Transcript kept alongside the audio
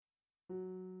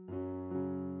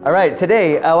All right,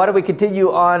 today, why don't we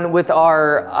continue on with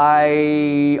our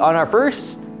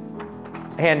first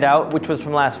handout, which was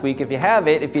from last week. If you have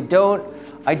it, if you don't,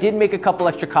 I did make a couple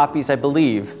extra copies, I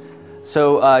believe.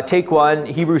 So take one,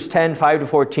 Hebrews 10, 5 to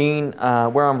 14.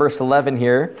 We're on verse 11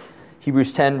 here.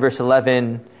 Hebrews 10, verse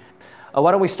 11.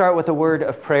 Why don't we start with a word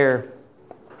of prayer?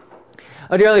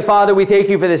 Oh, dear Heavenly Father, we thank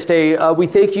you for this day. We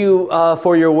thank you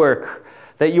for your work,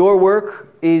 that your work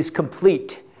is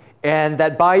complete, and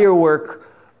that by your work,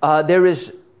 there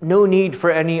is no need for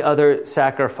any other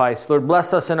sacrifice. Lord,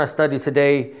 bless us in our study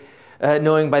today,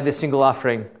 knowing by this single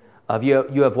offering of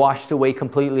you have washed away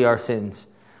completely our sins.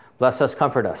 Bless us,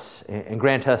 comfort us, and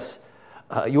grant us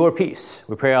your peace.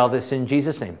 We pray all this in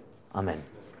Jesus' name. Amen.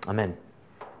 Amen.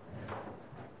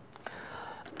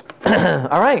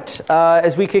 All right.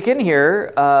 As we kick in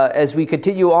here, as we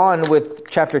continue on with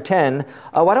chapter 10,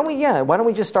 why don't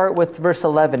we just start with verse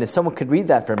 11? If someone could read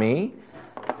that for me.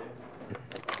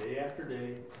 Day after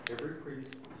day, every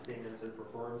priest stands and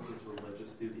performs his religious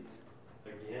duties.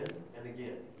 Again and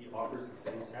again, he offers the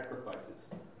same sacrifices,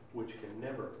 which can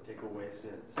never take away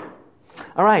sins.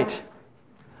 All right.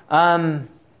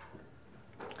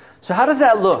 So how does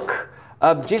that look?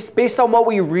 Just based on what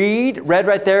we read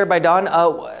right there by Don,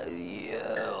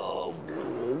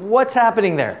 what's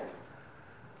happening there?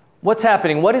 What's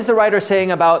happening? What is the writer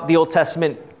saying about the Old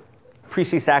Testament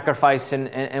priestly sacrifice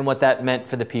and what that meant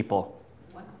for the people?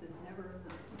 Once is never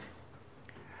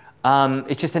enough.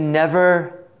 It's just a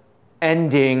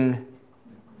never-ending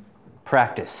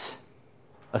practice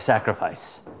of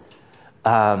sacrifice.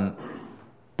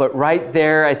 But right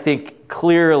there, I think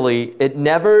clearly,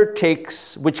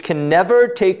 which can never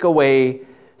take away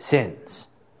sins.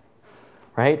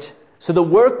 Right? So the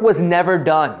work was never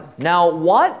done. Now,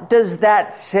 what does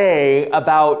that say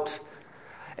about,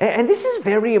 and this is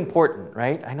very important,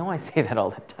 right? I know I say that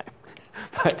all the time,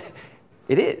 but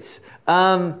it is.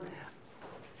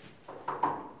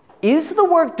 Is the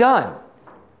work done?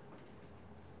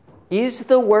 Is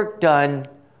the work done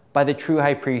by the true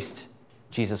high priest,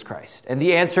 Jesus Christ? And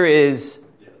the answer is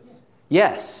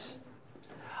yes.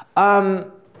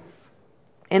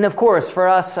 And of course, for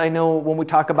us, I know when we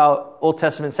talk about Old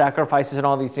Testament sacrifices and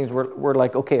all these things, we're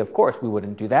like, okay, of course, we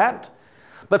wouldn't do that.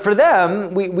 But for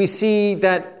them, we see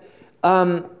that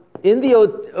in the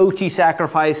OT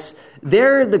sacrifice,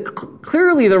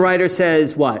 clearly the writer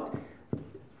says what?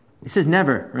 He says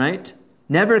never, right?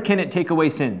 Never can it take away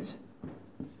sins.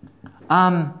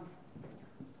 And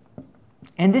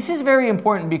this is very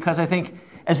important because I think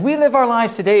as we live our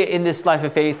lives today in this life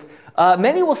of faith,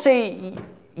 many will say,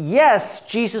 yes,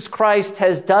 Jesus Christ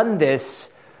has done this,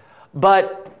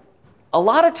 but a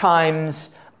lot of times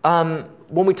when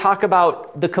we talk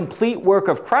about the complete work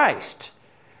of Christ,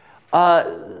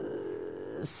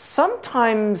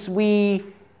 sometimes we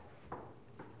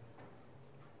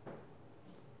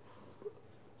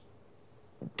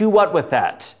do what with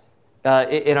that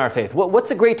in our faith? What's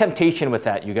the great temptation with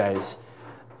that, you guys?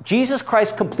 Jesus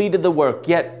Christ completed the work,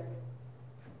 yet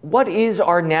what is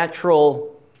our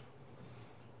natural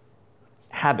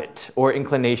habit or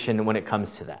inclination when it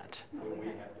comes to that? We have to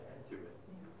add to it.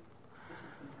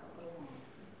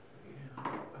 I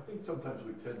think sometimes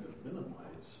we tend to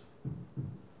minimize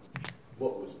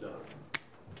what was done.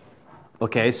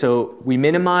 Okay, so we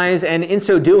minimize, and in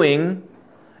so doing,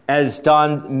 as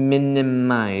Don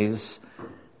minimize.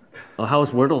 Oh, how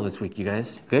was Wordle this week, you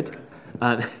guys? Good?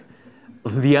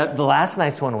 The last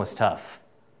night's one was tough.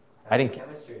 I didn't.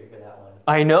 Chemistry for that one.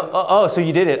 I know. Oh, so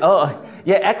you did it. Oh,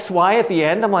 yeah. XY at the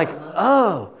end. I'm like,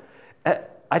 oh.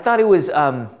 I thought it was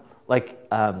like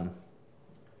an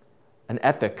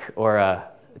epic or a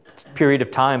period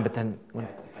of time, but then. Yeah,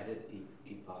 I did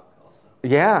epoch also.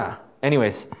 Yeah.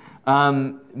 Anyways,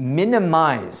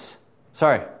 minimize.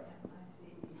 Sorry.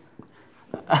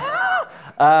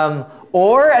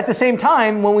 Or at the same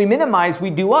time, when we minimize, we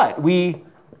do what? We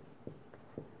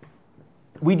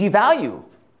devalue,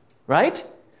 right?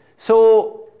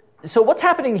 So what's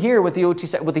happening here with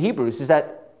the Hebrews is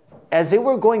that as they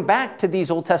were going back to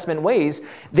these Old Testament ways,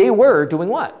 they were doing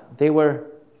what? They were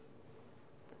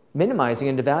minimizing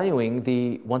and devaluing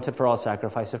the once and for all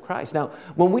sacrifice of Christ. Now,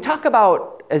 when we talk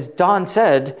about, as Don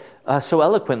said so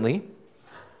eloquently,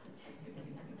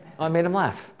 I made him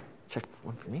laugh. Check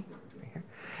one for me.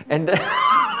 And He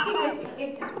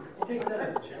takes that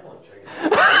as a challenge, I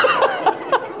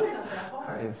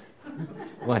guess.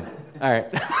 One. All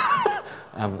right.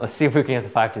 Let's see if we can get to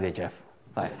 5 today, Jeff.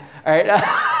 5. All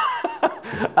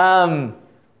right.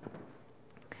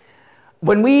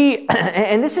 When we,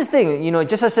 and this is the thing,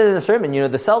 just as I said in the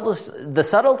sermon, the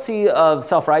subtlety of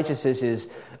self-righteousness is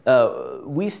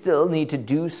we still need to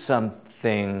do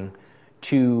something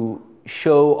to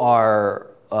show our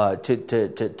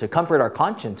to comfort our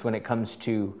conscience when it comes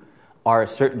to our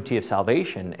certainty of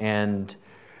salvation. And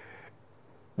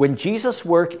when Jesus'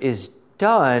 work is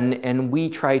done and we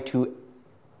try to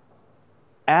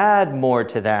add more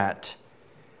to that,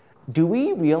 do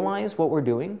we realize what we're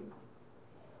doing?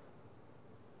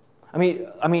 I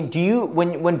mean, do you,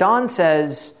 when Don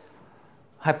says,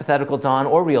 hypothetical Don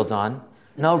or real Don,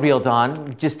 no real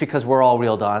Don, just because we're all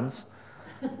real Dons.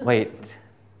 Wait.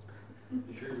 You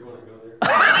sure you want to go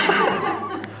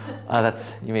there?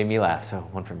 You made me laugh, so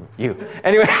one from you.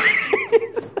 Anyway,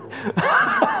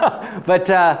 but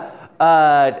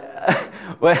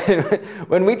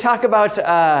when we talk about,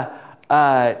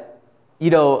 what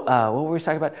were we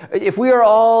talking about? If we are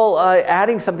all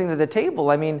adding something to the table,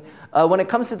 I mean, when it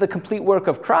comes to the complete work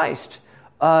of Christ,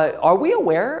 are we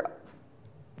aware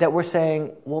that we're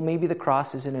saying, well, maybe the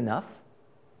cross isn't enough?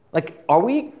 Like, are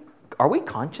we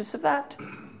conscious of that?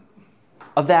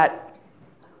 Of that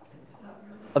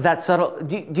subtle...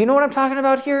 Do you know what I'm talking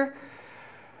about here?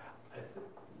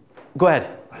 Go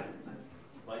ahead. In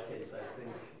my case, I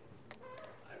think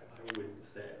I would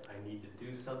say I need to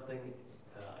do something, I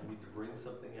need to bring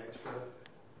something extra,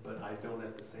 but I don't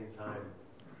at the same time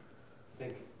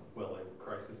think, well,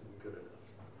 Christ isn't good enough.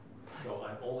 So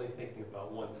I'm only thinking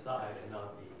about one side and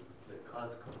not the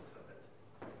consequence of it.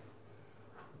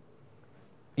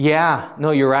 Yeah,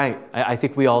 no, you're right. I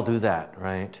think we all do that,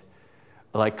 right?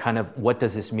 Like, kind of, what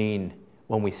does this mean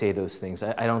when we say those things?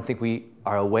 I don't think we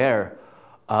are aware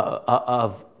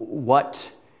of what...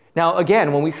 Now,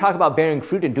 again, when we talk about bearing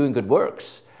fruit and doing good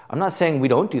works, I'm not saying we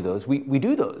don't do those. We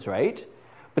do those, right?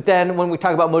 But then when we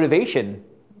talk about motivation,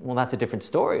 well, that's a different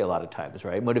story a lot of times,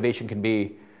 right? Motivation can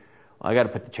be, well, I got to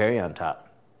put the cherry on top,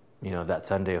 that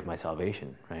Sunday of my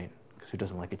salvation, right? Because who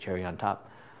doesn't like a cherry on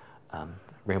top?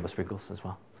 Rainbow sprinkles as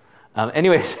well.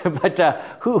 Anyways, but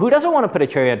who doesn't want to put a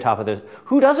cherry on top of this?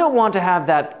 Who doesn't want to have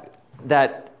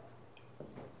that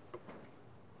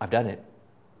I've done it,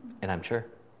 and I'm sure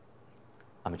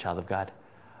I'm a child of God.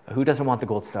 Who doesn't want the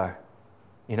gold star?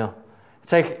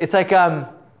 It's like my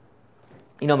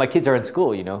kids are in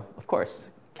school, of course,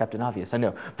 Captain Obvious, I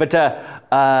know. But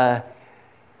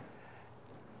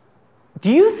do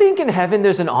you think in heaven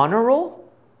there's an honor roll?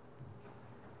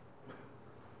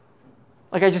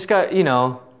 Like, I just got,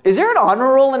 is there an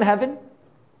honor roll in heaven?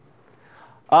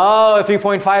 Oh,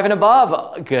 3.5 and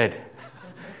above. Good.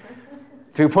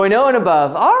 3.0 and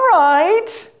above. All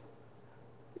right.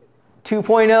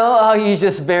 2.0. Oh, you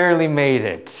just barely made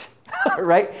it.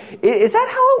 Right? Is that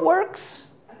how it works?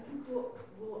 I think we'll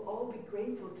all be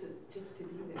grateful just to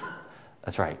be there.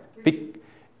 That's right.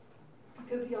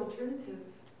 Because the alternative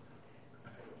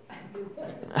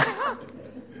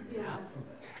yeah.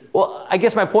 Well, I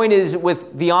guess my point is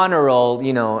with the honor roll,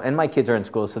 and my kids are in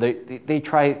school, so they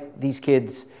try, these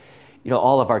kids,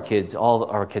 all our kids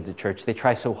at church, they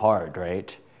try so hard,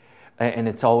 right? And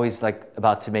it's always like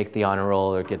about to make the honor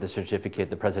roll or get the certificate,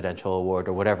 the presidential award,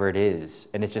 or whatever it is.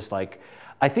 And it's just like,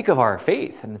 I think of our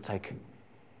faith, and it's like,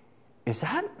 is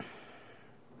that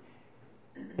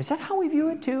how we view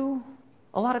it too,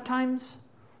 a lot of times?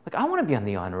 Like, I want to be on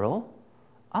the honor roll.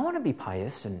 I want to be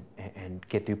pious and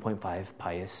get 3.5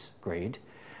 pious grade.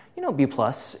 B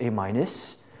plus, A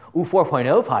minus.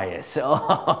 4.0 pious.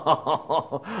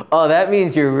 Oh, that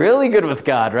means you're really good with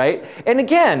God, right? And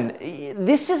again,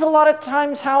 this is a lot of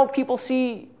times how people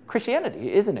see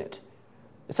Christianity, isn't it?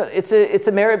 It's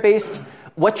a merit-based,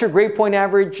 what's your grade point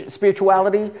average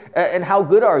spirituality, and how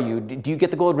good are you? Do you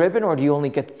get the gold ribbon, or do you only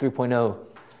get the 3.0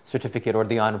 certificate or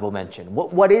the honorable mention?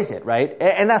 What is it, right?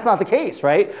 And that's not the case,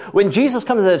 right? When Jesus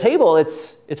comes to the table,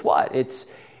 it's what?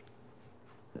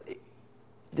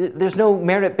 There's no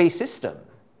merit-based system.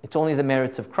 It's only the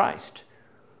merits of Christ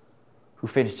who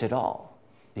finished it all,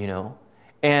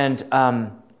 And,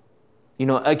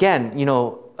 again,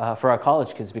 for our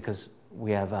college kids, because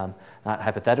we have not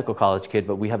hypothetical college kid,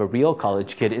 but we have a real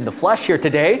college kid in the flesh here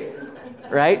today,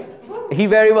 right? He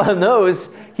very well knows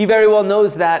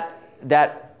that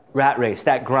rat race,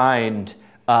 that grind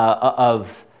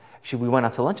of... Actually, we went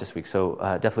out to lunch this week, so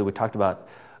definitely we talked about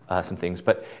some things.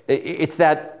 But it's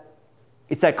that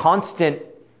constant,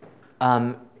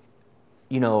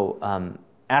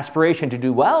 aspiration to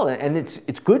do well, and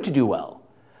it's good to do well.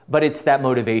 But it's that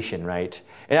motivation, right?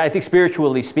 And I think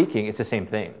spiritually speaking, it's the same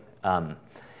thing.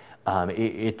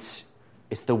 It's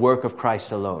the work of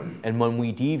Christ alone. And when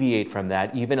we deviate from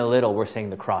that, even a little, we're saying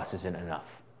the cross isn't enough.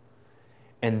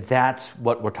 And that's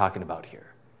what we're talking about here.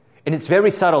 And it's very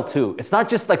subtle too. It's not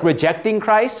just like rejecting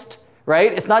Christ,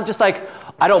 right? It's not just like,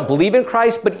 I don't believe in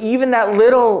Christ, but even that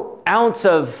little ounce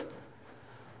of,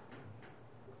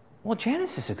 well,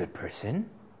 Janice is a good person.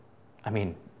 I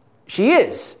mean, she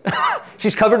is.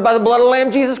 She's covered by the blood of the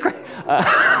Lamb, Jesus Christ.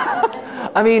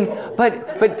 I mean,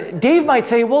 but Dave might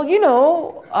say, well,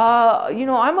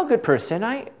 I'm a good person.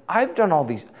 I've done all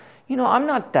these. I'm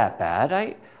not that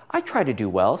bad. I try to do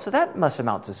well, so that must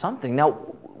amount to something.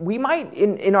 Now, we might,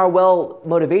 in our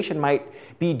motivation, might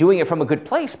be doing it from a good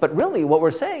place, but really what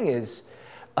we're saying is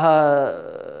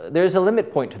there's a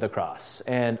limit point to the cross,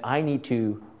 and I need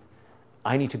to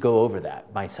go over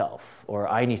that myself, or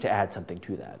I need to add something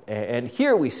to that. And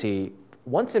here we see,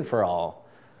 once and for all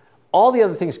the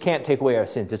other things can't take away our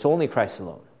sins. It's only Christ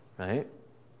alone, right?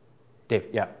 Dave,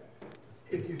 yeah.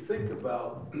 If you think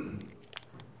about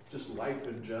just life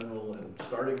in general and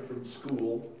starting from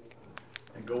school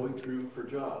and going through for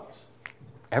jobs.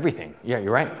 Everything. Yeah,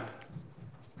 you're right.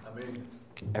 I mean,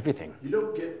 everything. You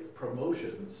don't get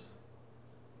promotions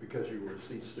because you were a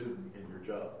C student in your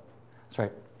job. That's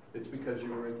right. It's because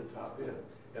you were at the top end.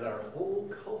 And our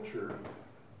whole culture,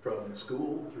 from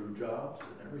school through jobs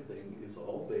and everything, is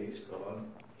all based on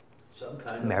some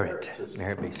kind of merit system.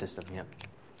 Merit-based system, yeah.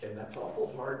 And that's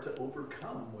awful hard to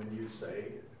overcome when you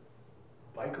say,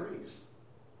 by grace.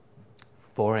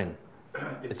 Foreign.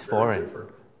 It's foreign.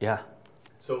 Different. Yeah.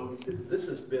 So this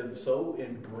has been so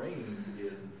ingrained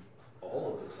in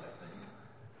all of us, I think,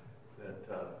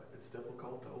 that it's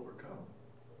difficult to overcome.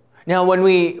 Now, when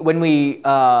we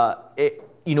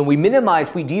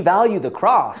minimize, we devalue the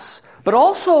cross, but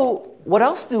also, what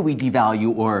else do we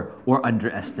devalue or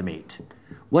underestimate?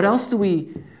 What else do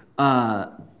we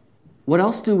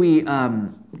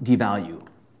devalue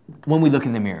when we look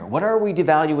in the mirror? What are we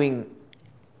devaluing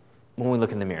when we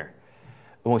look in the mirror?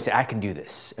 When we say, I can do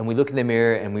this, and we look in the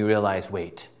mirror and we realize,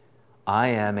 wait, I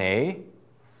am a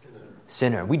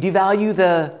sinner. We devalue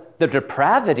the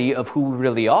depravity of who we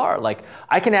really are. Like,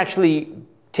 I can actually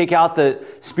take out the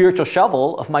spiritual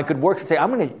shovel of my good works and say,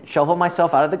 I'm going to shovel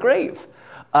myself out of the grave.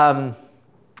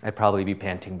 I'd probably be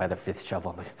panting by the fifth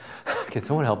shovel. I'm like, can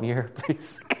someone help me here,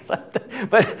 please?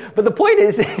 But the point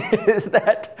is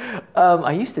that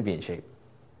I used to be in shape.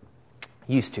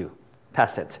 Used to.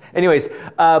 Past tense. Anyways,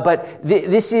 but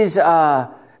this is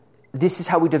how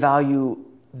we devalue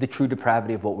the true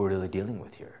depravity of what we're really dealing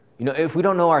with here. If we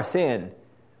don't know our sin,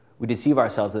 we deceive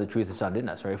ourselves that the truth is not in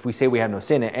us. Or if we say we have no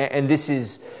sin, and this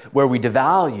is where we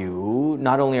devalue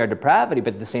not only our depravity,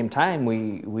 but at the same time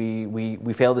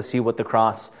we fail to see what the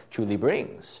cross truly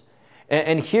brings.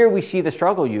 And here we see the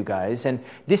struggle, you guys. And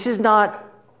this is not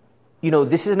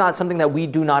something that we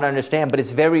do not understand, but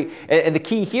it's and the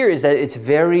key here is that it's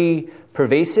very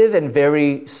pervasive and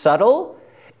very subtle.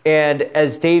 And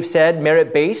as Dave said,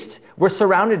 merit-based, we're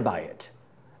surrounded by it.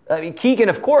 I mean, Keegan,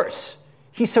 of course,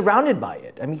 he's surrounded by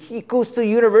it. I mean, he goes to a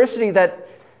university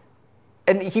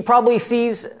and he probably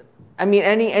sees,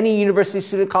 any university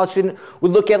student, college student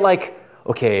would look at like,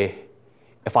 okay,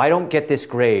 if I don't get this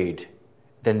grade,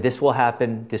 then this will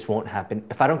happen, this won't happen.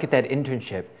 If I don't get that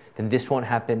internship, then this won't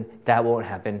happen, that won't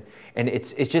happen. And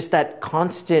it's just that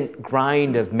constant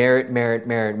grind of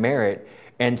merit.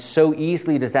 And so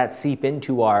easily does that seep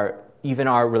into even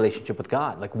our relationship with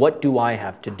God. Like, what do I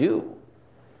have to do?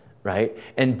 Right?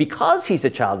 And because he's a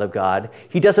child of God,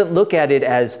 he doesn't look at it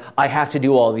as, I have to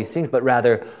do all these things, but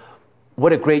rather,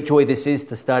 what a great joy this is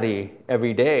to study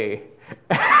every day.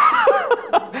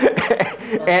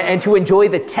 and to enjoy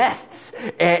the tests.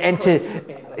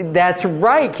 That's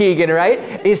right, Keegan, right?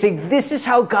 And you think, this is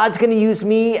how God's going to use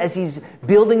me as he's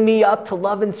building me up to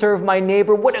love and serve my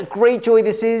neighbor. What a great joy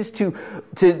this is to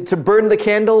burn the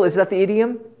candle. Is that the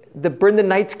idiom? Burn the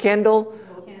night's candle?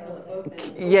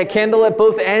 Yeah, candle at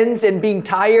both ends and being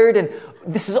tired. And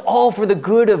this is all for the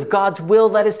good of God's will.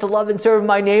 That is to love and serve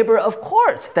my neighbor. Of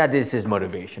course, that is his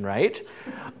motivation, right?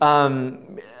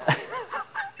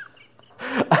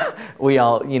 We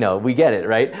all, we get it,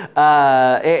 right?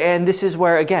 And this is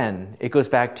where, again, it goes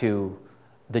back to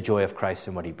the joy of Christ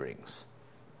and what he brings.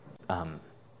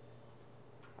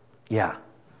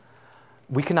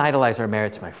 We can idolize our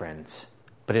merits, my friends,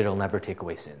 but it'll never take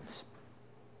away sins,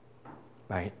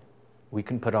 right? We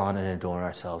can put on and adorn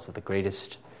ourselves with the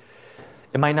greatest.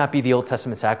 It might not be the Old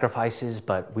Testament sacrifices,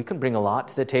 but we can bring a lot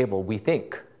to the table, we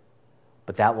think,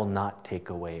 but that will not take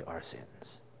away our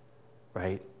sins,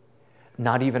 right?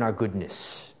 Not even our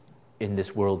goodness in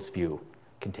this world's view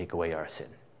can take away our sin,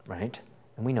 right?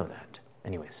 And we know that.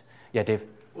 Anyways. Yeah, Dave?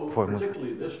 Well,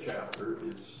 particularly this chapter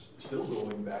is still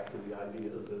going back to the idea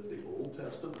that the Old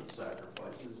Testament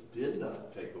sacrifices did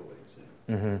not take away sins.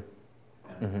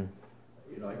 Mm-hmm. And,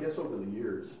 I guess over the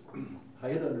years, I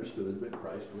had understood that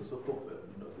Christ was the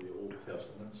fulfillment of the Old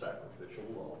Testament sacrificial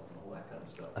law and all that kind of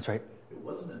stuff. That's right. It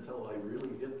wasn't until I really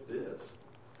hit this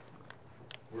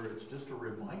where it's just a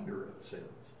reminder of sins.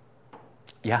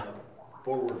 Yeah.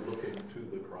 Forward looking to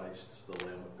the Christ, the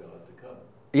Lamb of God to come.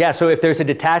 Yeah, so if there's a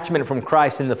detachment from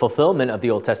Christ in the fulfillment of the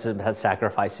Old Testament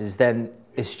sacrifices, then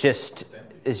it's just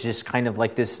kind of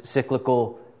like this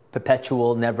cyclical,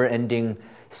 perpetual, never-ending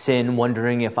sin,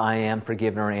 wondering if I am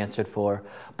forgiven or answered for.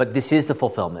 But this is the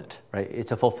fulfillment, right?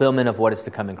 It's a fulfillment of what is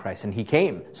to come in Christ. And he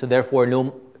came. So therefore,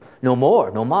 no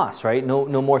more, no mas, right?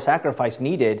 No more sacrifice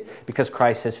needed because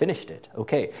Christ has finished it.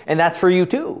 Okay. And that's for you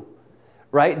too,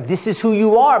 right? This is who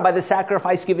you are by the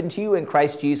sacrifice given to you in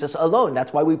Christ Jesus alone.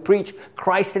 That's why we preach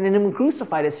Christ and Him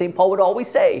crucified, as St. Paul would always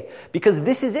say, because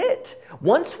this is it.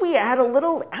 Once we add a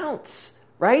little ounce,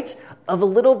 right, of a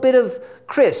little bit of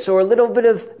Chris or a little bit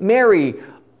of Mary,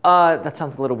 that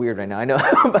sounds a little weird right now, I know,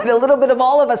 but a little bit of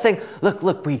all of us saying,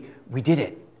 look, we did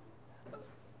it.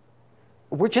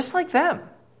 We're just like them.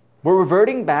 We're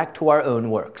reverting back to our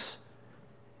own works.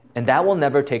 And that will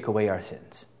never take away our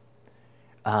sins.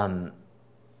 And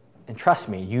trust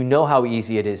me, you know how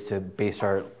easy it is to base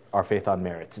our faith on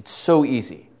merits. It's so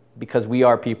easy because we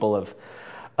are people of,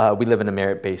 we live in a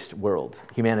merit-based world.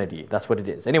 Humanity, that's what it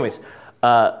is. Anyways,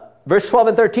 verse 12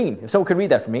 and 13, if someone could read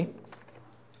that for me.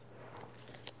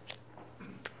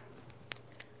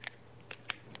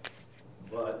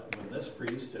 But when this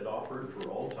priest had offered for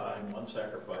all time one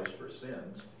sacrifice for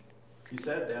sins, he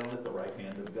sat down at the right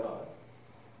hand of God.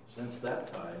 Since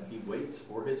that time, he waits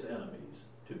for his enemies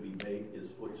to be made his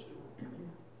footstool.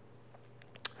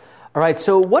 All right,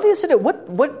 so what is it?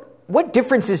 What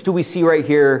differences do we see right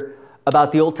here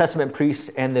about the Old Testament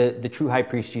priest and the true high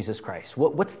priest, Jesus Christ?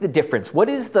 What's the difference? What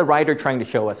is the writer trying to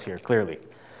show us here, clearly?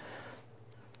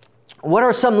 What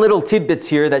are some little tidbits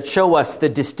here that show us the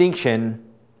distinction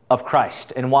of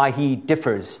Christ and why he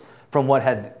differs from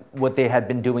what they had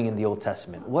been doing in the Old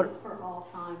Testament? What? For all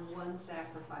time, one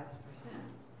sacrifice for sins.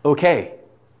 Okay,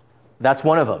 that's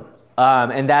one of them.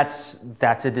 And that's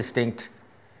a distinct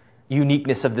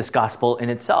uniqueness of this gospel in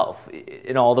itself,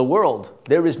 in all the world.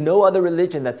 There is no other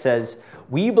religion that says,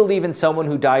 we believe in someone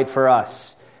who died for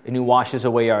us and who washes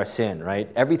away our sin, right?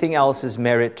 Everything else is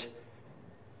merit.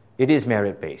 It is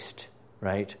merit-based,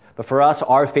 right? But for us,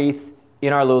 our faith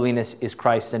in our lowliness is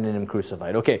Christ and in Him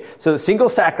crucified. Okay, so single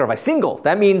sacrifice. Single,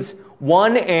 that means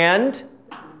one and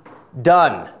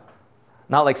done.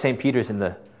 Not like St. Peter's in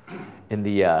the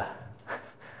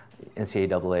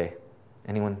NCAA.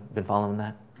 Anyone been following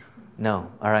that?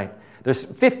 No. All right. There's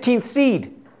 15th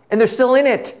seed, and they're still in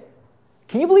it.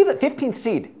 Can you believe it? 15th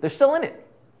seed. They're still in it.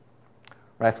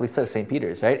 Rightfully so, St.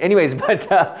 Peter's, right? Anyways, but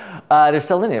they're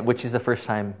still in it, which is the first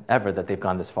time ever that they've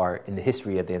gone this far in the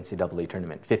history of the NCAA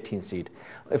tournament. 15th seed.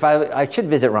 If I should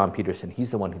visit Ron Peterson. He's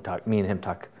the one who me and him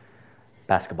talk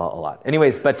basketball a lot.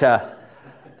 Anyways, but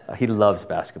he loves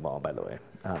basketball, by the way.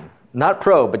 Not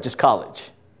pro, but just college.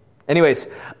 Anyways,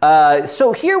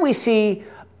 so here we see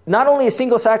not only a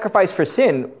single sacrifice for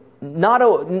sin, not a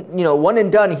one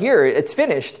and done here, it's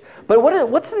finished. But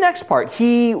what's the next part?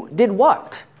 He did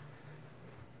what?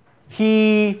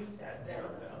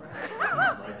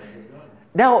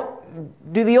 Now,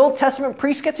 do the Old Testament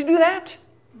priests get to do that?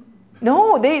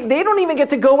 No, they don't even get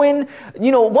to go in,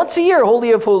 once a year,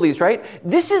 Holy of Holies, right?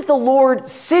 This is the Lord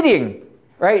sitting,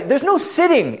 right? There's no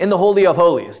sitting in the Holy of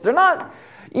Holies. They're not,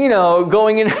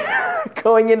 going in,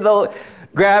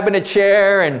 grabbing a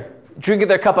chair and drinking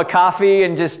their cup of coffee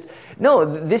and just, no,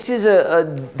 this is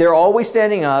they're always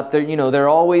standing up. They're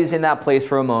always in that place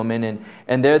for a moment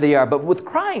and there they are. But with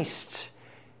Christ,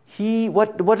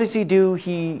 what does he do?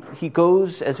 He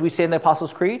goes, as we say in the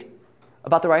Apostles' Creed,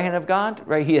 about the right hand of God,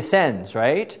 right? He ascends,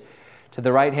 right? To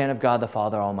the right hand of God, the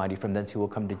Father Almighty. From thence he will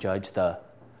come to judge the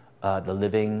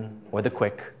living or the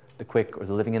quick, or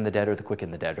the living and the dead, or the quick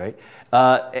and the dead, right?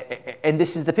 And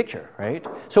this is the picture, right?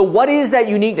 So what is that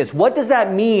uniqueness? What does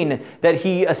that mean that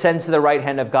he ascends to the right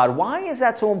hand of God? Why is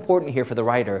that so important here for the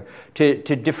writer to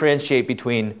differentiate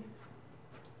between...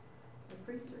 The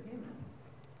priests are human.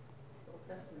 The Old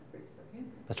Testament priests are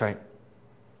human. That's right.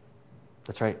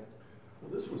 That's right.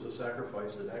 Well, this was a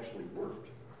sacrifice that actually worked,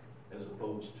 as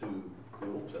opposed to the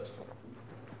Old Testament.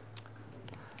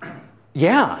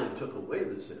 Yeah. It took away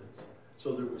the sins.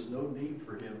 So there was no need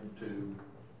for him to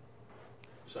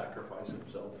sacrifice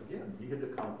himself again. He had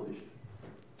accomplished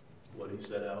what he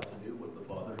set out to do, what the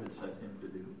Father had sent him to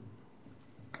do.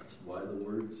 That's why the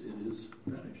words, it is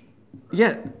finished.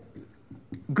 Yeah.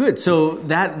 Good. So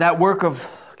that work of...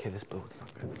 Okay, this boat's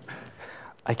not good.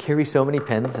 I carry so many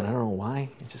pens, and I don't know why.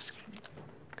 It just...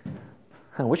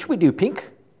 What should we do? Pink?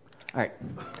 All right.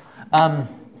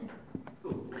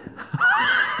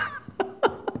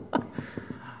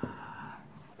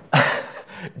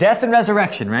 Death and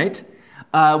resurrection, right?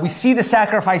 We see the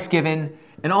sacrifice given.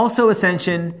 and also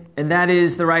ascension, and that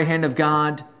is the right hand of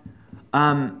God.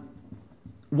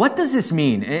 What does this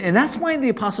mean? And that's why the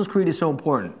Apostles' Creed is so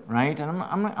important, right? And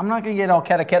I'm not going to get all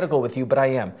catechetical with you, but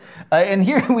I am. And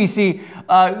here we see,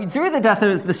 through the death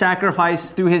of the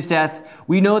sacrifice, through his death,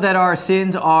 we know that our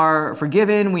sins are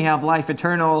forgiven, we have life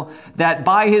eternal, that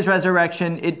by his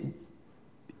resurrection, it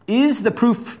is the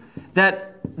proof that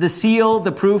the seal,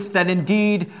 the proof that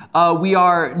indeed we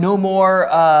are no more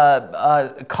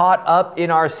caught up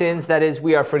in our sins, that is,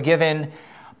 we are forgiven.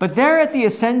 But there at the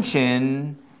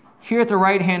ascension, here at the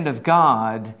right hand of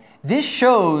God, this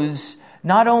shows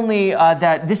not only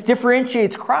that this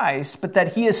differentiates Christ, but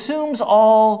that he assumes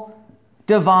all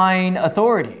divine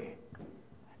authority.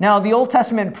 Now, the Old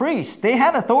Testament priests, they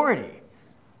had authority,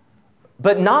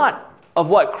 but not of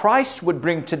what Christ would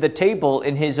bring to the table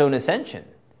in his own ascension.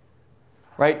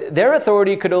 Right? Their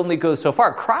authority could only go so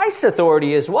far. Christ's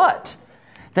authority is what?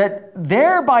 That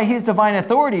there by his divine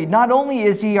authority, not only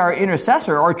is he our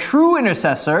intercessor, our true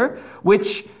intercessor,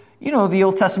 which the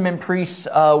Old Testament priests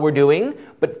were doing,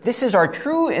 but this is our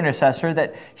true intercessor,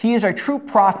 that he is our true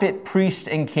prophet, priest,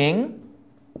 and king.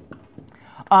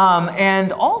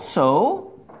 And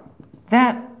also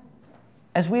that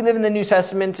as we live in the New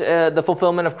Testament, the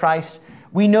fulfillment of Christ,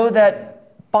 we know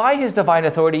that by his divine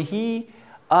authority, he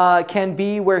can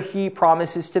be where he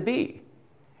promises to be.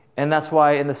 And that's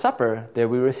why in the supper, there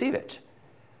we receive it,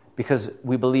 because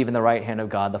we believe in the right hand of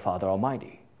God, the Father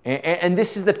Almighty. And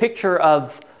this is the picture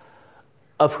of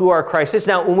who our Christ is.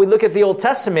 Now, when we look at the Old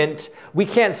Testament, we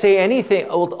can't say anything,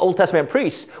 Old Testament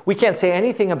priests, we can't say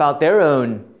anything about their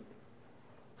own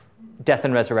death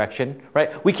and resurrection,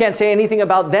 right? We can't say anything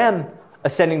about them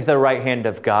ascending to the right hand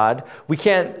of God. We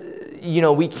can't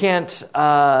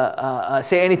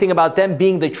say anything about them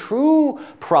being the true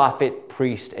prophet,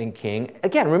 priest, and king.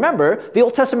 Again, remember, the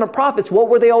Old Testament prophets, what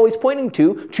were they always pointing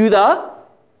to? To the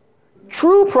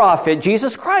true prophet,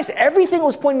 Jesus Christ. Everything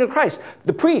was pointing to Christ.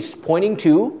 The priests pointing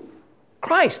to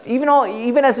Christ.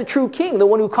 Even as the true king, the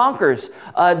one who conquers.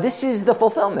 This is the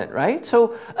fulfillment, right?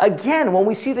 So again, when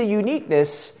we see the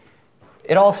uniqueness,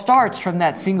 it all starts from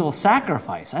that single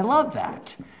sacrifice. I love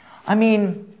that. I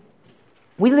mean,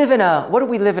 what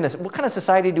kind of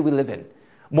society do we live in?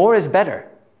 More is better,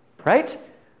 right?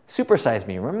 Super Size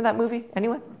Me. Remember that movie?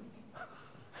 Anyone?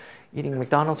 Eating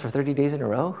McDonald's for 30 days in a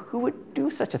row? Who would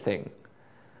do such a thing?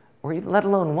 Or even let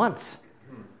alone once?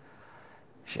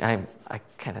 I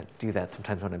kind of do that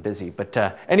sometimes when I'm busy. But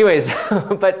anyways,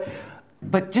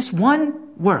 but just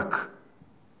one work,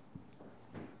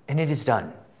 and it is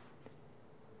done.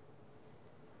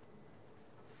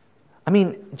 I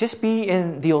mean, just be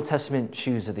in the Old Testament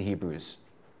shoes of the Hebrews,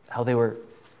 how they were,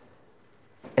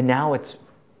 and now it's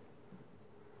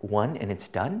one and it's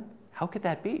done. How could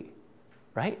that be,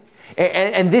 right?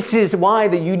 And this is why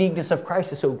the uniqueness of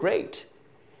Christ is so great,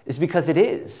 is because it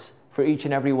is for each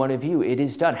and every one of you. It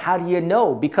is done. How do you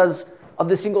know? Because of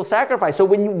the single sacrifice. So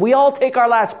when we all take our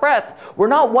last breath, we're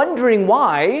not wondering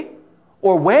why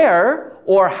or where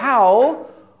or how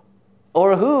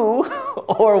or who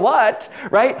or what,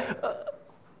 right?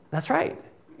 That's right.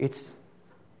 It's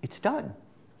done.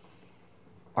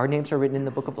 Our names are written in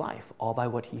the book of life, all by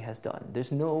what he has done.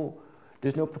 There's no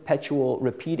perpetual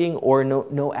repeating or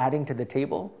no adding to the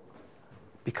table,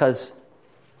 because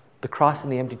the cross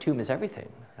and the empty tomb is everything,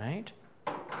 right?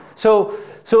 So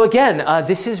again,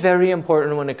 this is very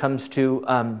important when it comes to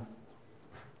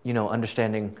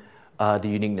understanding the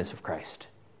uniqueness of Christ.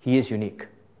 He is unique.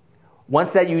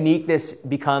 Once that uniqueness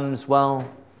becomes, well,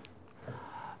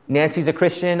 Nancy's a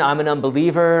Christian, I'm an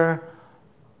unbeliever,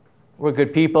 we're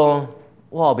good people,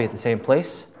 we'll all be at the same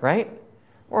place, right?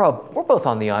 We're both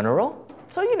on the honor roll,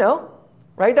 so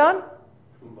right, Don? All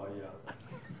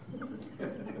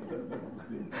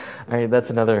right, that's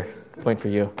another point for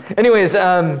you. Anyways,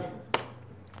 don't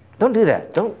do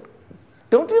that. Don't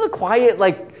do the quiet,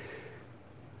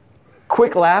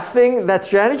 quick laugh thing. That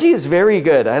strategy is very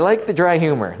good. I like the dry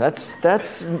humor. That's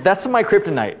my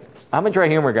kryptonite. I'm a dry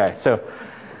humor guy. So,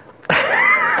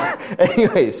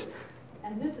 anyways.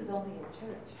 And this is only in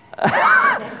church.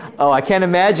 Oh, I can't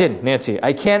imagine, Nancy.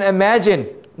 I can't imagine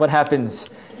what happens.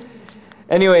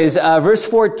 Anyways, verse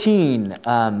 14.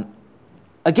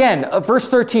 Again, verse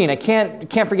 13. I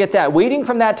can't forget that. Waiting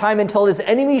from that time until his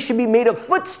enemies should be made a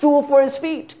footstool for his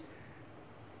feet.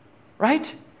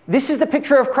 Right? This is the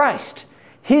picture of Christ.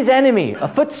 His enemy, a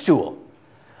footstool.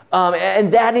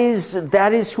 And that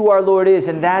is who our Lord is,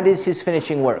 and that is his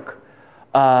finishing work.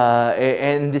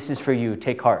 And this is for you.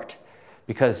 Take heart.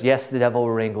 Because yes, the devil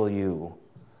will wrangle you,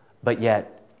 but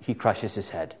yet he crushes his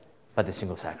head by the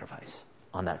single sacrifice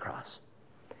on that cross.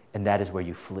 And that is where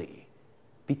you flee.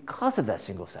 because of that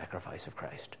single sacrifice of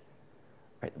Christ.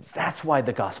 Right? That's why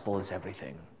the gospel is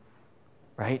everything.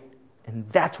 Right? And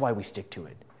that's why we stick to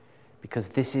it. Because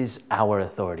this is our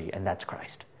authority, and that's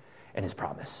Christ and his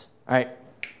promise. All right.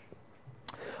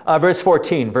 Verse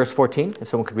 14, if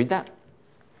someone could read that.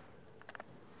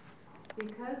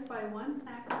 Because by one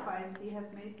sacrifice he has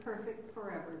made perfect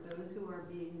forever those who are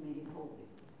being made holy.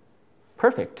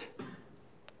 Perfect.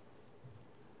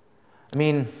 I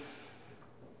mean,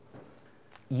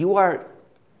 you are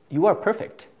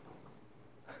perfect.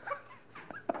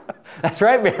 That's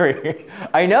right, Mary.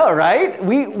 I know, right?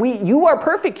 You are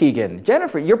perfect, Keegan.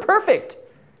 Jennifer, you're perfect.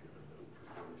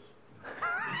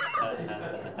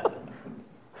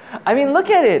 I mean, look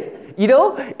at it. You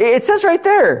know, it says right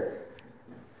there,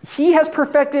 he has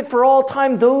perfected for all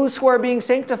time those who are being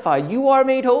sanctified. You are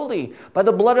made holy by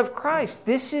the blood of Christ.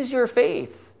 This is your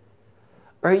faith.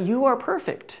 Right? You are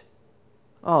perfect.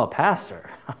 Oh, Pastor.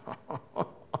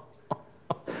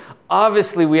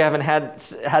 Obviously, we haven't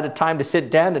had a time to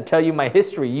sit down to tell you my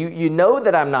history. You know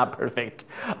that I'm not perfect.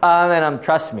 And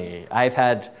trust me, I've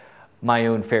had my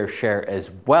own fair share as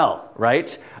well,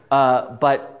 right?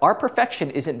 But our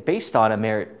perfection isn't based on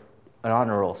an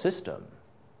honor roll system,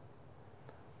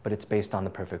 but it's based on the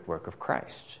perfect work of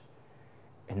Christ.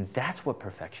 And that's what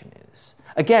perfection is.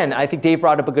 Again, I think Dave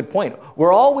brought up a good point.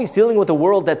 We're always dealing with a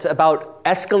world that's about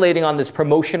escalating on this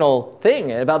promotional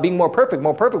thing, about being more perfect,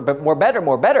 but more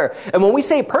better. And when we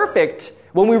say perfect,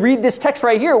 when we read this text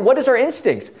right here, what is our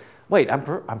instinct? Wait, I'm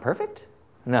perfect?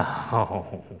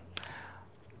 No.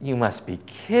 You must be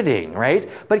kidding, right?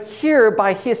 But here,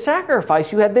 by his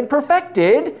sacrifice, you have been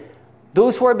perfected,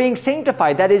 those who are being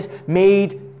sanctified, that is,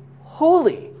 made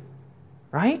holy,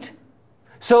 right?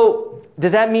 So,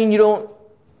 does that mean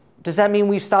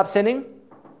we've stopped sinning?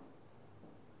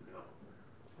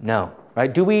 No,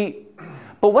 right?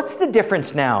 But what's the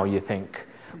difference now, you think?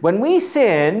 When we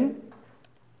sin,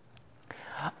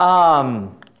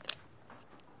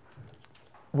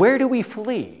 where do we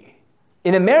flee?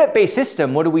 In a merit-based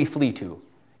system, what do we flee to?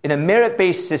 In a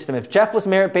merit-based system, if Jeff was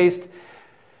merit-based,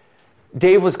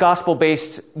 Dave was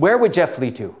gospel-based, where would Jeff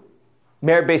flee to?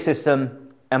 Merit-based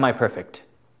system, am I perfect?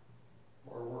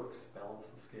 More works, balance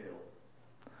the scale.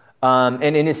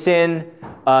 And in his sin,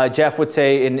 Jeff would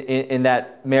say in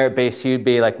that merit-based, he'd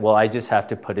be like, well, I just have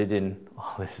to put it in.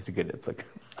 Oh, this is a good, it's like,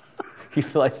 he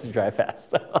likes to drive fast.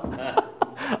 So.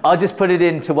 I'll just put it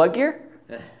into what gear?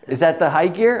 Is that the high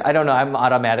gear? I don't know. I'm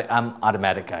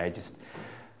automatic guy. I just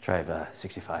drive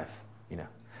 65, you know.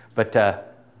 But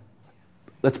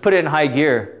let's put it in high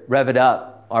gear, rev it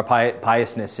up, our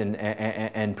piousness,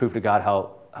 and prove to God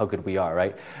how good we are,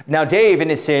 right? Now, Dave, in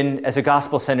his sin, as a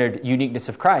gospel-centered uniqueness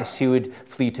of Christ, he would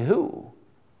flee to who?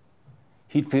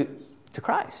 He'd flee to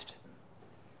Christ,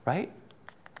 right?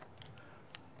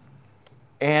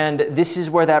 And this is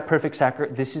where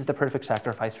this is the perfect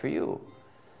sacrifice for you.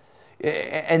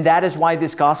 And that is why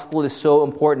this gospel is so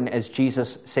important as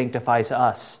Jesus sanctifies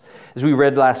us. As we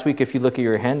read last week, if you look at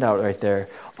your handout right there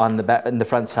on the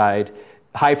front side,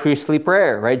 high priestly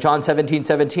prayer, right? John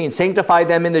 17:17. Sanctify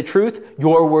them in the truth.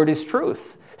 Your word is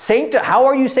truth. How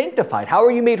are you sanctified? How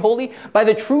are you made holy? By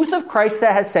the truth of Christ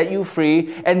that has set you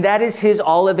free, and that is his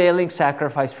all-availing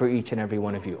sacrifice for each and every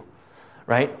one of you,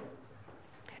 right?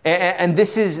 And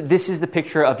this is the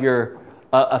picture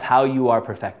of how you are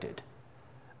perfected.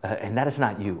 And that is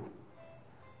not you.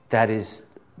 That is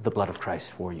the blood of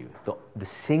Christ for you. The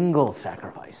single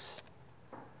sacrifice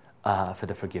for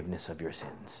the forgiveness of your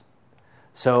sins.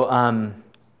 So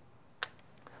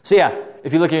yeah,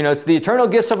 if you look at your notes, the eternal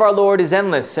gifts of our Lord is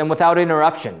endless and without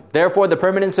interruption. Therefore, the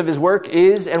permanence of his work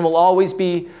is and will always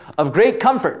be of great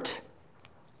comfort.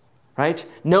 Right?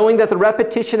 Knowing that the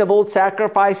repetition of old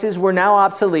sacrifices were now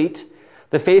obsolete,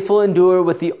 the faithful endure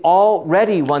with the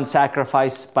already one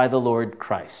sacrifice by the Lord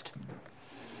Christ.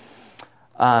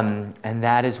 And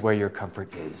that is where your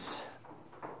comfort is.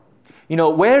 You know,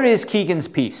 where is Keegan's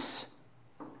peace?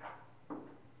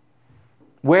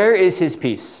 Where is his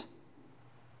peace?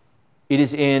 It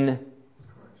is in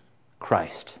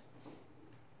Christ.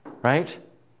 Right?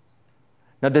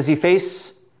 Now, does he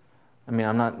face... I mean,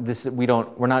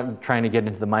 we're not trying to get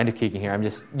into the mind of Keegan here. I'm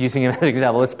just using him as an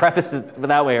example. Let's preface it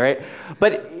that way, right?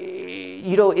 But,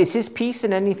 you know, is his peace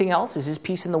in anything else? Is his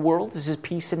peace in the world? Is his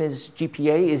peace in his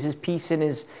GPA? Is his peace in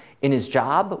his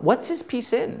job? What's his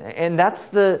peace in? And that's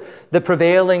the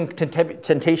prevailing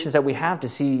temptations that we have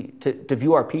to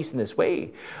view our peace in this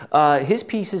way. His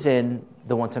peace is in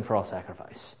the once and for all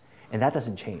sacrifice. And that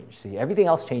doesn't change. See, everything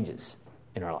else changes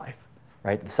in our life,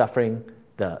 right? The suffering,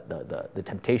 the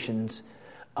temptations,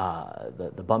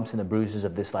 the bumps and the bruises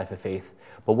of this life of faith.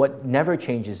 But what never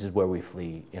changes is where we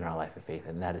flee in our life of faith,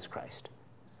 and that is Christ,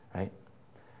 right?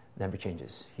 Never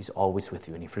changes. He's always with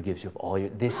you, and he forgives you of all your...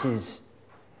 This is,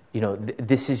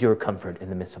 this is your comfort in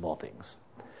the midst of all things,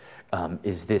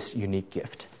 is this unique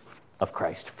gift of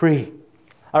Christ. Free.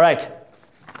 All right.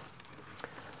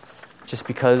 Just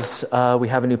because we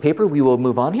have a new paper, we will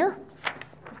move on here.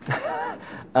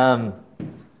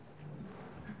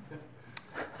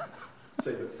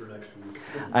 Save it for next week.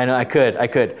 I know, I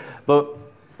could. But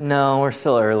no, we're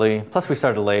still early. Plus, we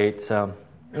started late, so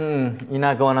you're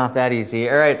not going off that easy.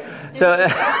 All right, so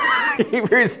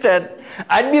Hebrews 10.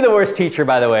 I'd be the worst teacher,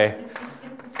 by the way.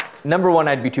 Number one,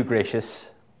 I'd be too gracious.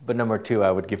 But number two,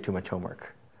 I would give too much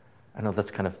homework. I know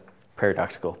that's kind of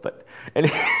paradoxical, but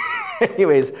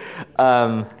anyways.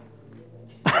 I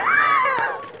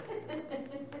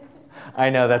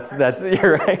know, that's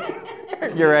you're right.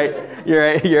 You're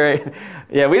right.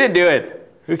 Yeah, we didn't do it.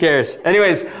 Who cares?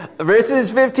 Anyways,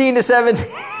 verses 15 to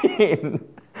 17.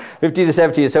 15 to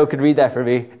 17. So could read that for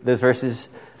me, those verses.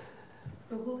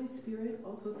 The Holy Spirit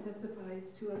also testifies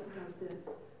to us about this.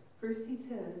 First he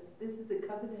says, "This is the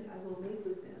covenant I will make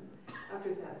with them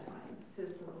after that time, says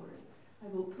the Lord. I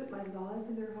will put my laws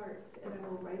in their hearts, and I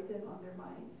will write them on their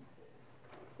minds."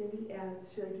 Then he adds,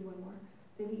 should I do one more?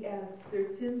 Then he adds, "Their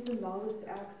sins and lawless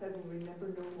acts I will remember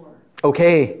no more."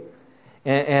 Okay.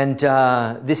 And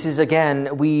this is,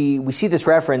 again, we see this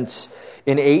reference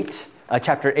in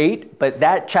chapter 8, but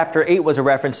that chapter 8 was a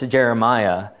reference to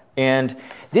Jeremiah. And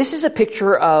this is a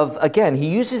picture of, again, he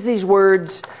uses these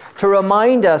words to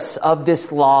remind us of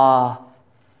this law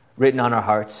written on our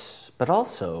hearts, but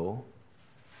also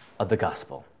of the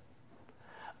gospel.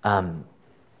 The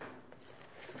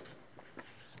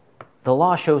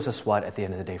law shows us what at the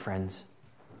end of the day, friends?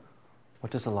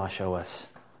 What does the law show us?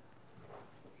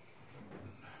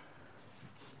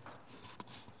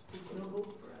 There's no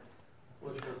hope for us.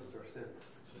 Well, it shows us our sins.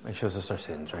 It shows us our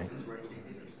sins, right? It's recognizing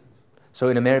our sins. So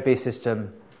in a merit-based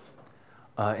system,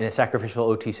 in a sacrificial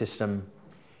OT system,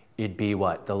 it'd be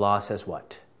what? The law says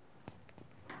what?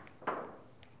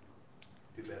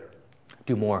 Do better.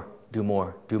 Do more,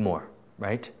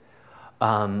 right?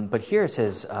 But here it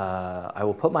says, I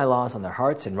will put my laws on their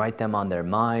hearts and write them on their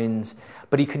minds.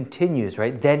 But he continues,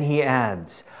 right? Then he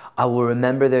adds, I will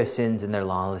remember their sins and their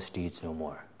lawless deeds no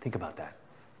more. Think about that.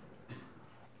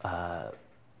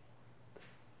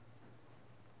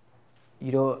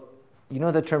 You know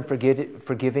the term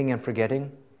forgiving and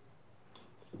forgetting?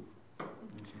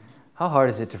 How hard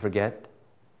is it to forget?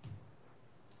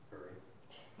 Very.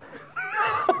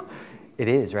 It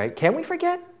is, right? Can we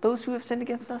forget those who have sinned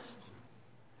against us?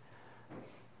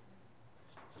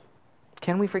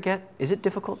 Can we forget? Is it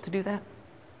difficult to do that?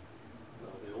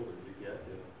 Well, the older you get,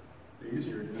 The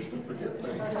easier it is to forget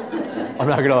things. I'm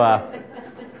not going to laugh.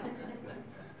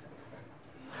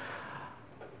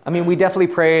 I mean, we definitely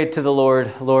pray to the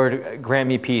Lord, Lord, grant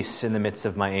me peace in the midst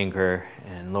of my anger.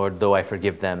 And Lord, though I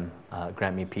forgive them,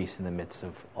 grant me peace in the midst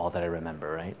of all that I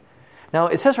remember, right? Now,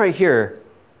 it says right here,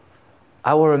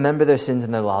 I will remember their sins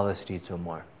and their lawless deeds no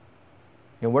more.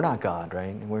 You know, we're not God,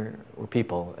 right? We're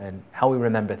people, and how we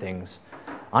remember things.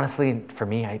 Honestly, for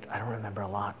me, I don't remember a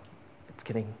lot. It's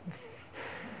getting,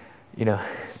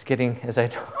 as I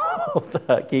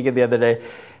told Keegan the other day,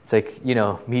 it's like,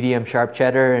 medium sharp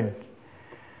cheddar, and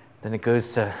then it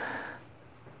goes to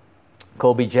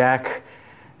Colby Jack,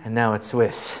 and now it's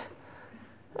Swiss.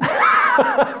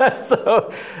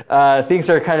 So things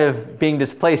are kind of being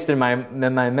displaced in my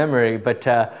memory, but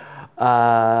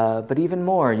even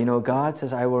more, God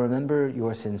says, "I will remember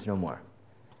your sins no more."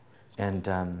 And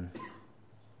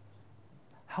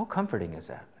how comforting is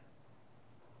that?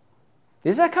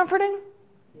 Is that comforting?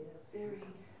 Very.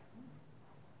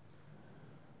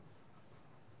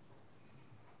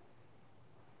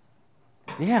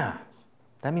 Yeah,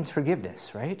 that means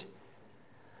forgiveness, right?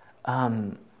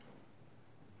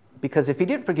 Because if he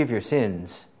didn't forgive your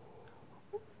sins,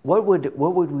 what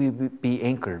would we be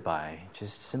anchored by?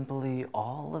 Just simply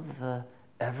all of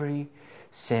every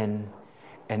sin.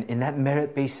 And in that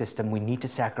merit-based system, we need to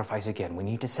sacrifice again. And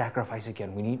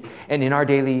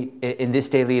in this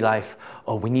daily life,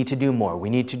 we need to do more.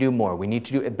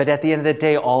 But at the end of the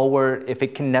day, if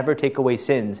it can never take away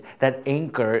sins, that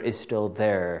anchor is still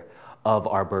there of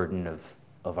our burden of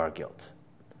our guilt.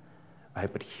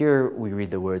 Right? But here we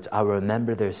read the words, I will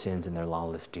remember their sins and their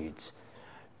lawless deeds.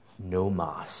 No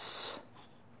mas.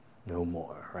 No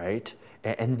more, right?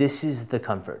 And this is the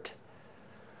comfort.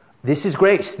 This is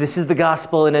grace. This is the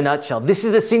gospel in a nutshell. This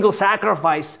is the single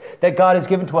sacrifice that God has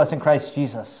given to us in Christ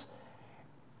Jesus.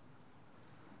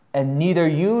 And neither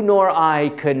you nor I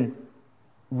can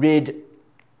rid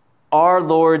our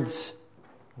Lord's,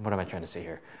 what am I trying to say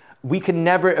here? We can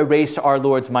never erase our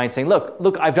Lord's mind saying,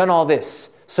 look, I've done all this,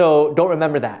 so don't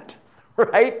remember that,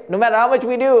 right? No matter how much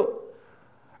we do,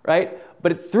 right?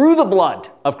 But it's through the blood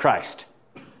of Christ,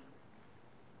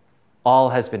 all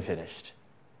has been finished,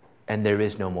 and there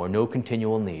is no more, no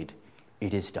continual need.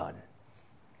 It is done,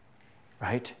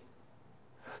 right?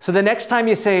 So the next time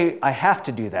you say, I have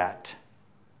to do that,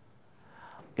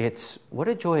 it's what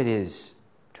a joy it is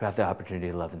to have the opportunity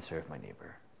to love and serve my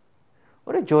neighbor.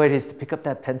 What a joy it is to pick up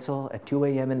that pencil at 2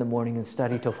 a.m. in the morning and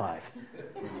study till 5.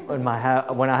 When I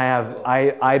have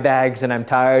eye bags and I'm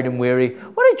tired and weary.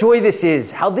 What a joy this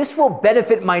is. How this will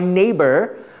benefit my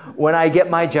neighbor when I get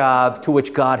my job to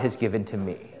which God has given to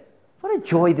me. What a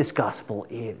joy this gospel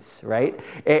is, right?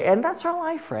 And that's our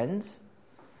life, friends.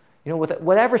 You know,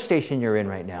 whatever station you're in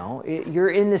right now, you're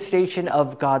in the station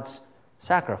of God's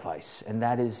sacrifice, and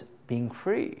that is being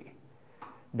free,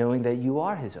 knowing that you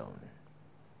are his own.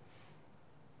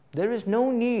 There is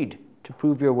no need to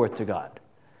prove your worth to God,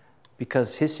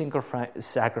 because his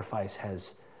sacrifice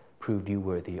has proved you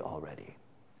worthy already.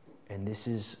 And this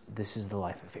is the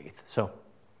life of faith. So,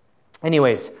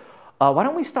 anyways, why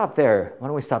don't we stop there?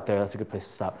 That's a good place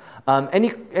to stop.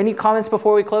 Any comments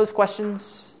before we close?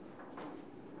 Questions?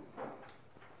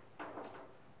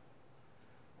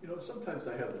 You know, sometimes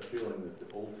I have the feeling that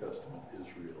the Old Testament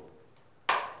Israel,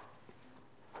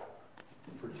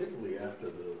 particularly after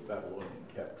the Babylonian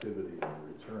captivity and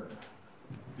return,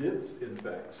 did in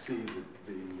fact see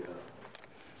the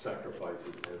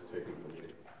sacrifices as taking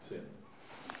away sin.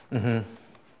 Mm-hmm.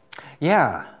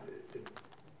 Yeah.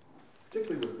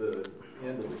 Particularly with the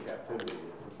end of the captivity,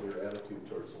 their attitude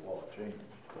towards the law changed.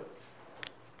 But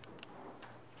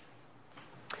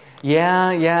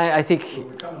Yeah, I think... So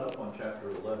we're coming up on chapter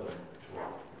 11, which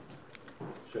will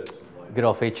shed some light. Good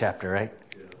old faith chapter, right?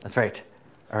 Yeah. That's right.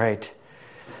 All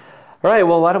right,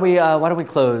 well, why don't we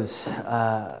close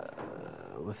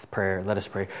with prayer? Let us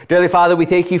pray. Dearly Father, we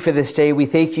thank you for this day. We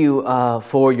thank you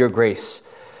for your grace,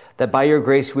 that by your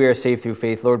grace we are saved through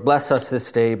faith. Lord, bless us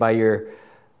this day by your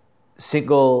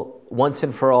single, once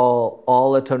and for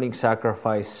all atoning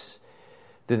sacrifice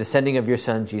through the sending of your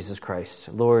Son, Jesus Christ.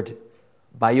 Lord,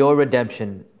 by your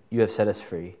redemption, you have set us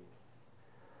free.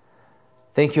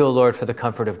 Thank you, O Lord, for the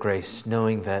comfort of grace,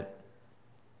 knowing that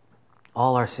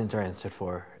all our sins are answered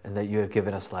for, and that you have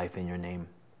given us life in your name.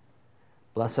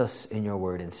 Bless us in your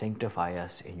word and sanctify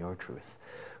us in your truth.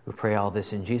 We pray all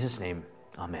this in Jesus' name.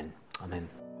 Amen. Amen.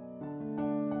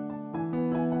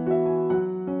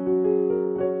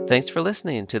 Thanks for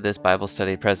listening to this Bible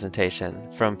study presentation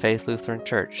from Faith Lutheran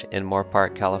Church in Moore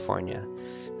Park, California.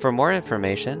 For more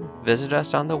information, visit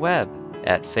us on the web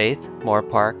at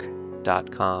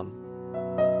faithmorepark.com.